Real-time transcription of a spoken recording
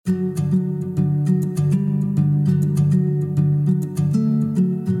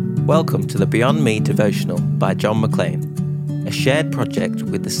Welcome to the Beyond Me devotional by John McLean, a shared project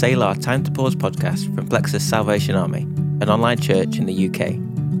with the Selah Time to Pause podcast from Plexus Salvation Army, an online church in the UK.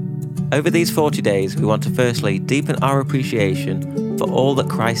 Over these 40 days, we want to firstly deepen our appreciation for all that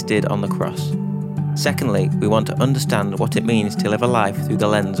Christ did on the cross. Secondly, we want to understand what it means to live a life through the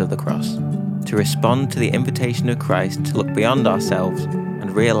lens of the cross, to respond to the invitation of Christ to look beyond ourselves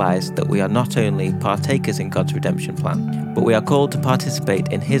and realise that we are not only partakers in God's redemption plan, but we are called to participate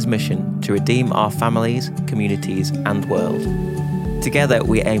in His mission to redeem our families, communities and world. Together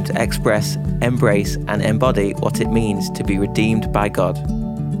we aim to express, embrace and embody what it means to be redeemed by God.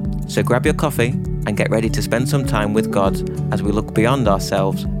 So grab your coffee and get ready to spend some time with God as we look beyond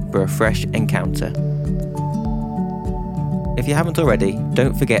ourselves for a fresh encounter. If you haven't already,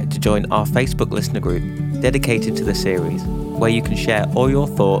 don't forget to join our Facebook listener group dedicated to the series, where you can share all your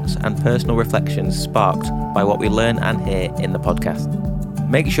thoughts and personal reflections sparked by what we learn and hear in the podcast.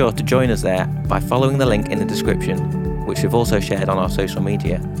 Make sure to join us there by following the link in the description, which we've also shared on our social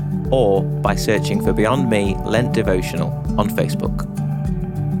media, or by searching for Beyond Me Lent Devotional on Facebook.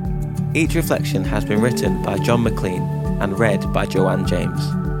 Each reflection has been written by John McLean and read by Joanne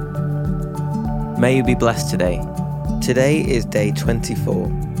James. May you be blessed today. Today is day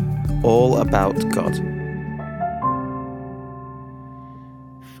 24, all about God.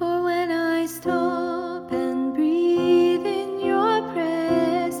 For when I stop and breathe in your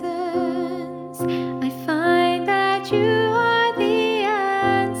presence, I find that you are the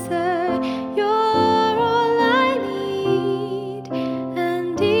answer. You're all I need,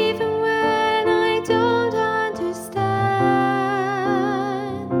 and even when I don't understand,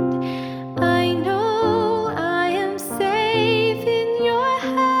 I know I am safe in your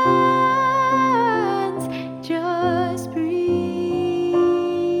hands. Just breathe,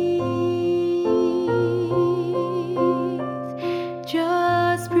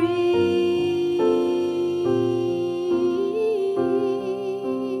 just breathe.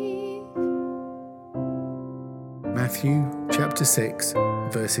 Matthew chapter 6,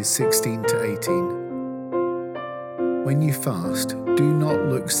 verses 16 to 18. When you fast, do not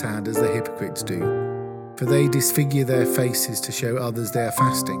look sad as the hypocrites do, for they disfigure their faces to show others they are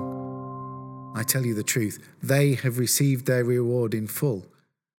fasting. I tell you the truth, they have received their reward in full.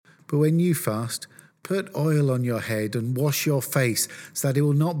 But when you fast, put oil on your head and wash your face, so that it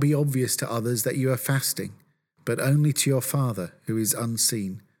will not be obvious to others that you are fasting, but only to your Father who is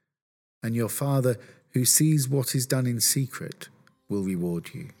unseen. And your Father who sees what is done in secret will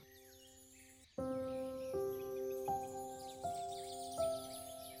reward you.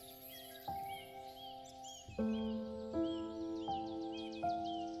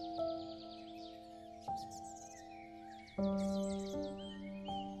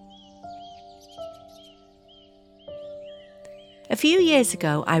 A few years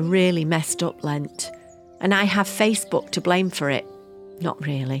ago, I really messed up Lent, and I have Facebook to blame for it. Not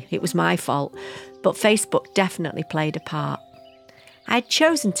really, it was my fault, but Facebook definitely played a part. I had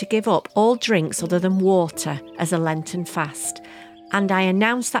chosen to give up all drinks other than water as a Lenten fast, and I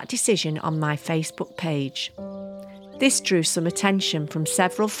announced that decision on my Facebook page. This drew some attention from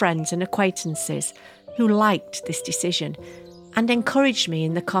several friends and acquaintances who liked this decision and encouraged me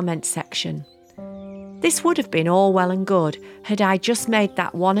in the comments section. This would have been all well and good had I just made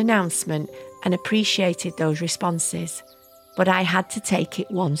that one announcement and appreciated those responses. But I had to take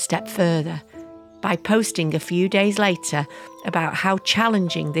it one step further by posting a few days later about how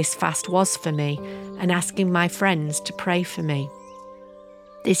challenging this fast was for me and asking my friends to pray for me.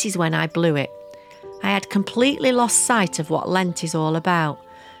 This is when I blew it. I had completely lost sight of what Lent is all about,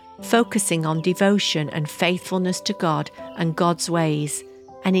 focusing on devotion and faithfulness to God and God's ways,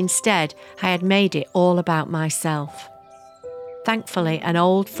 and instead I had made it all about myself. Thankfully, an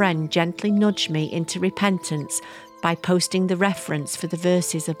old friend gently nudged me into repentance by posting the reference for the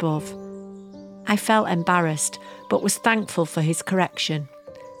verses above. I felt embarrassed, but was thankful for his correction.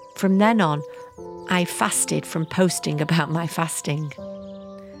 From then on, I fasted from posting about my fasting.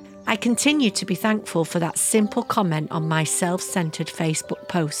 I continue to be thankful for that simple comment on my self-centered Facebook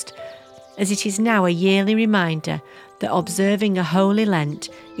post, as it is now a yearly reminder that observing a holy Lent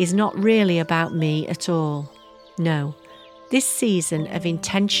is not really about me at all. No, this season of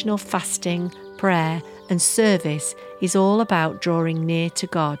intentional fasting, prayer and service is all about drawing near to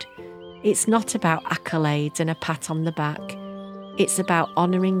God. It's not about accolades and a pat on the back. It's about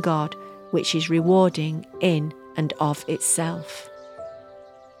honouring God, which is rewarding in and of itself.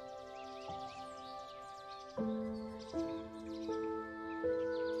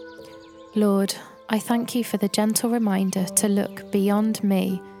 Lord, I thank you for the gentle reminder to look beyond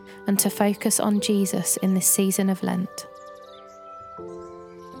me and to focus on Jesus in this season of Lent.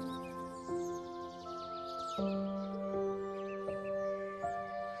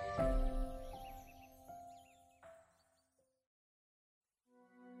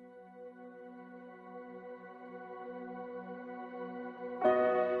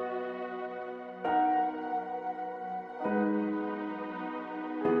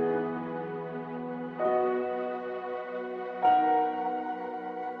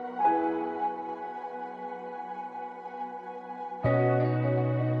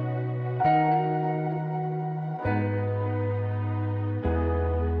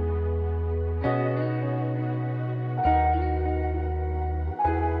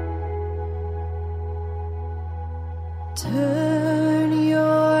 Turn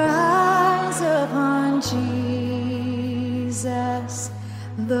your eyes upon Jesus.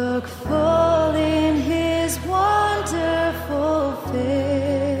 Look full in his wonderful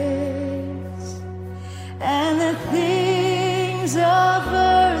face, and the things of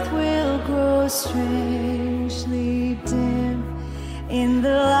earth will grow strangely dim in the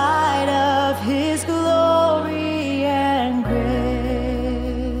light of his glory and grace.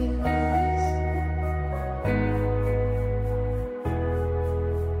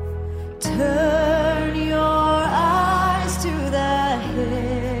 Turn your eyes to the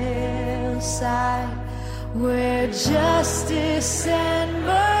hillside where justice and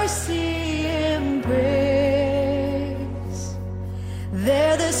mercy embrace.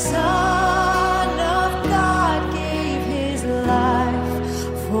 There the Son of God gave his life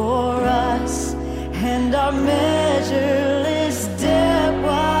for us, and our measureless debt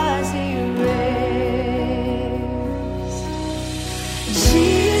was erased.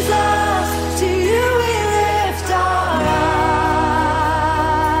 Jesus, to you we lift our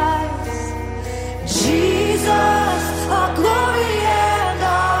eyes. Jesus, our glory and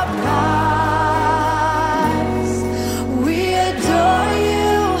our prize. We adore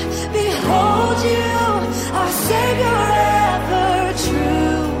you, behold you, our Savior ever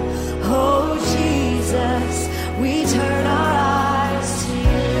true. Oh Jesus, we turn our eyes to you.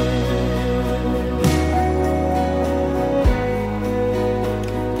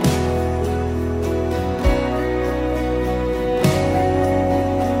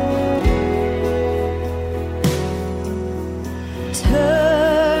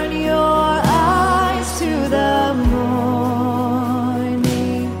 Turn your eyes to the morning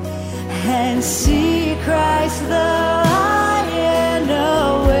and see Christ the Lion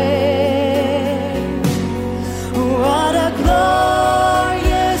awake. What a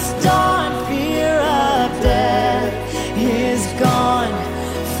glorious dawn! Fear of death is gone,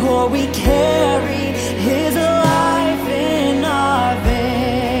 for we carry his life in our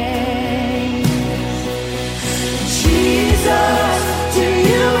veins. Jesus, to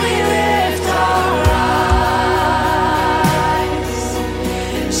you we lift our eyes.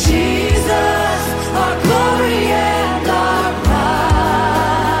 Jesus, our glory and our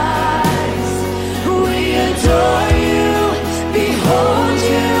prize. We adore you, behold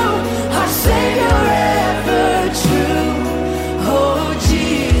you, our Savior ever true. Oh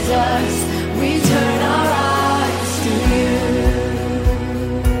Jesus, we turn our eyes to you.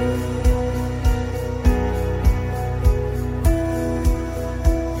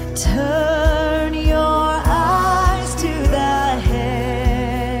 Turn